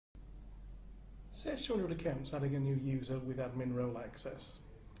Sage200 accounts adding a new user with admin role access.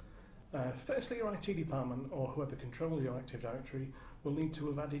 Firstly, your IT department or whoever controls your Active Directory will need to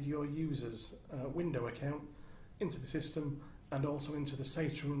have added your user's window account into the system and also into the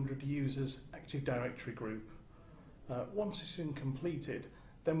Sage200 users Active Directory group. Once this is completed,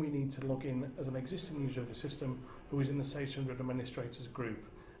 then we need to log in as an existing user of the system who is in the Sage200 administrators group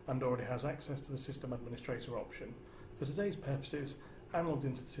and already has access to the system administrator option. For today's purposes, I'm logged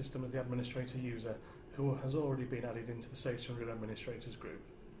into the system as the administrator user who has already been added into the Sage200 administrators group.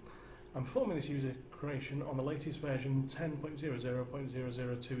 I'm performing this user creation on the latest version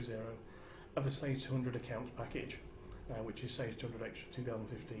 10.00.0020 of the Sage200 accounts package, which is Sage200 Extra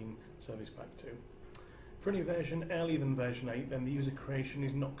 2015 Service Pack 2. For any version earlier than version 8, then the user creation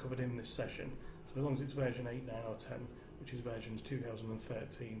is not covered in this session. So as long as it's version 8, 9 or 10, which is versions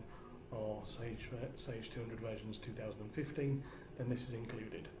 2013 or Sage200 versions 2015, then this is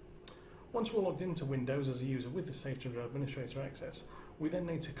included. Once we're logged into Windows as a user with the Sage200 administrator access, we then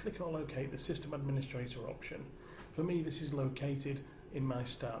need to click or locate the system administrator option. For me, this is located in my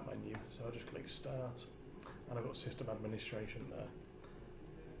start menu, so I just click start and I've got system administration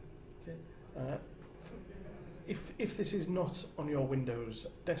there. Okay. If this is not on your Windows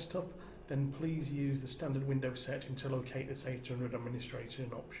desktop, then please use the standard Windows searching to locate the Sage200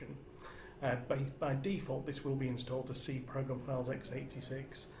 administration option. By default, this will be installed to C program files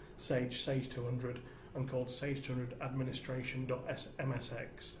x86, Sage200, and called Sage200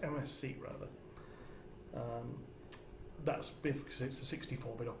 administration.msc rather. That's because it's a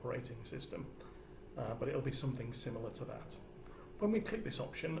 64-bit operating system, but it'll be something similar to that. When we click this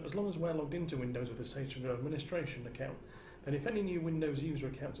option, as long as we're logged into Windows with a Sage200 administration account, then if any new Windows user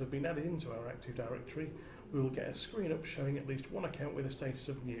accounts have been added into our Active Directory, we will get a screen up showing at least one account with a status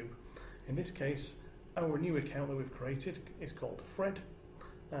of new. In this case, our new account that we've created is called Fred,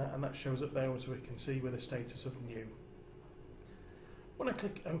 and that shows up there as we can see with a status of new. When I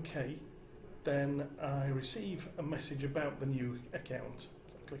click OK, then I receive a message about the new account.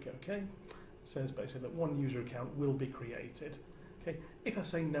 So I click OK. It says basically that one user account will be created. Okay. If I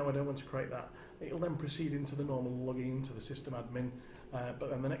say no, I don't want to create that, it'll then proceed into the normal logging into the system admin, but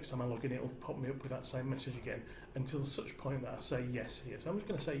then the next time I log in, it'll pop me up with that same message again until such point that I say yes here. So I'm just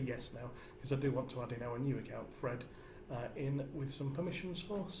going to say yes now because I do want to add in our new account, Fred, in with some permissions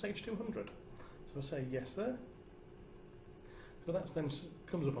for Sage200. So I say yes there. So that then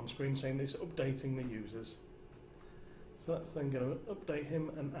comes up on screen saying that it's updating the users. So that's then going to update him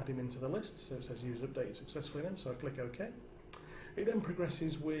and add him into the list. So it says user updated successfully now, so I click OK. It then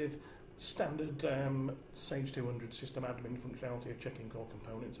progresses with standard Sage200 system admin functionality of checking core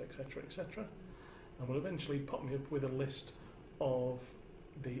components, etc., etc. And will eventually pop me up with a list of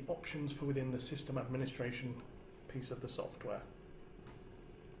the options for within the system administration piece of the software.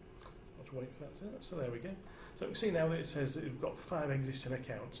 I'll just wait for that to that. So there we go. So we can see now that it says that we've got 5 existing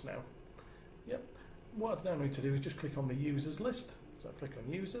accounts now. Yep. What I now need to do is just click on the users list. So I click on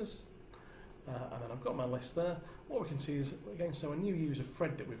users. And then I've got my list there. What we can see is, again, so a new user,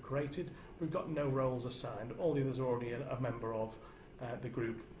 Fred, that we've created, we've got no roles assigned. All the others are already a member of the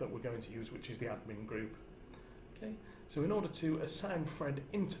group that we're going to use, which is the admin group. Okay. So in order to assign Fred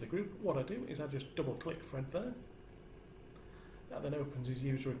into the group, what I do is I just double-click Fred there. That then opens his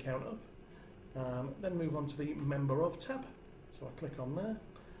user account up. Then move on to the Member Of tab. So I click on there.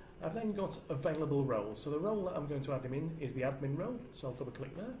 I've then got available roles. So the role that I'm going to add him in is the admin role. So I'll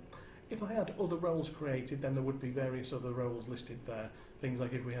double-click there. If I had other roles created, then there would be various other roles listed there. Things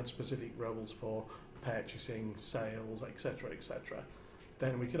like if we had specific roles for purchasing, sales, etc., etc.,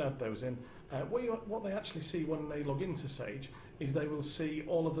 then we could add those in. What they actually see when they log into Sage is they will see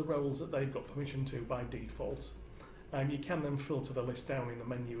all of the roles that they've got permission to by default. You can then filter the list down in the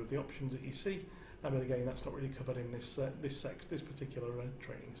menu of the options that you see, but again, that's not really covered in this particular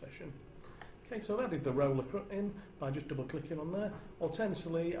training session. Okay, so I've added the role in by just double-clicking on there.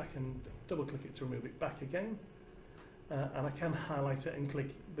 Alternatively, I can double-click it to remove it back again, and I can highlight it and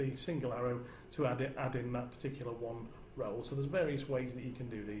click the single arrow to add in that particular one role. So there's various ways that you can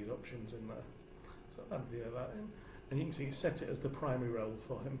do these options in there. So I've added that in, and you can see set it as the primary role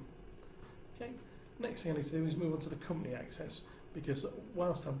for him. Okay. Next thing I need to do is move on to the company access, because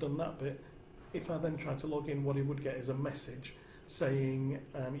whilst I've done that bit, if I then try to log in, what he would get is a message saying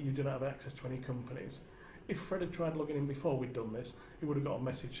you do not have access to any companies. If Fred had tried logging in before we'd done this, he would have got a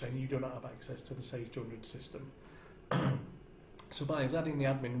message saying you do not have access to the Sage200 system. So by us adding the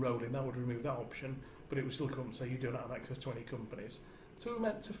admin role in, that would remove that option, but it would still come and say you do not have access to any companies. So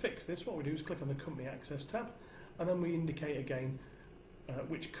to fix this, what we do is click on the Company Access tab, and then we indicate again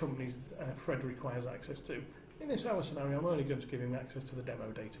which companies Fred requires access to. In this our scenario, I'm only going to give him access to the demo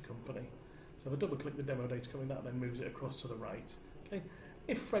data company. So if I double click the demo data company, that then moves it across to the right. Okay.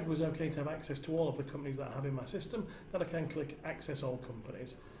 If Fred was okay to have access to all of the companies that I have in my system, then I can click access all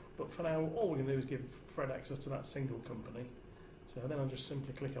companies. But for now, all we're going to do is give Fred access to that single company. So then I'll just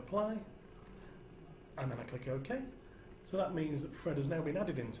simply click apply, and then I click OK. So that means that Fred has now been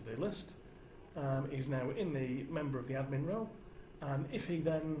added into the list. He's now in the member of the admin role, and if he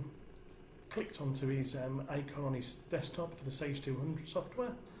then clicked onto his icon on his desktop for the Sage 200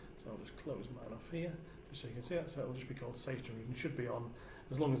 software, so I'll just close mine off here, just so you can see that, so it'll just be called Sage 200 and should be on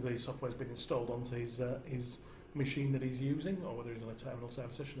as long as the software's been installed onto his machine that he's using, or whether he's on a terminal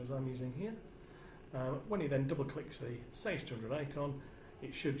server session as I'm using here. When he then double clicks the Sage 200 icon,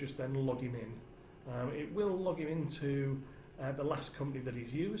 it should just then log him in. It will log him into the last company that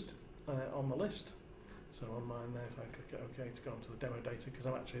he's used on the list. So on mine now, if I click OK to go onto the demo data, because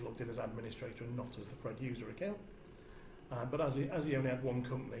I'm actually logged in as administrator and not as the Fred user account. But as he only had one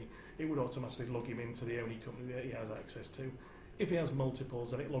company, it would automatically log him into the only company that he has access to. If he has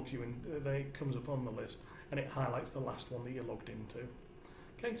multiples, then it logs you in, then it comes up on the list and it highlights the last one that you're logged into.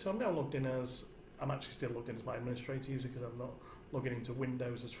 Okay, so I'm now logged in as, I'm actually still logged in as my administrator user because I'm not logging into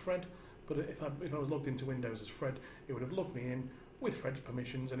Windows as Fred. But if I was logged into Windows as Fred, it would have logged me in with Fred's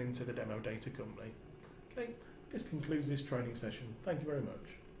permissions and into the demo data company. Okay, this concludes this training session. Thank you very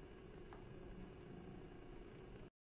much.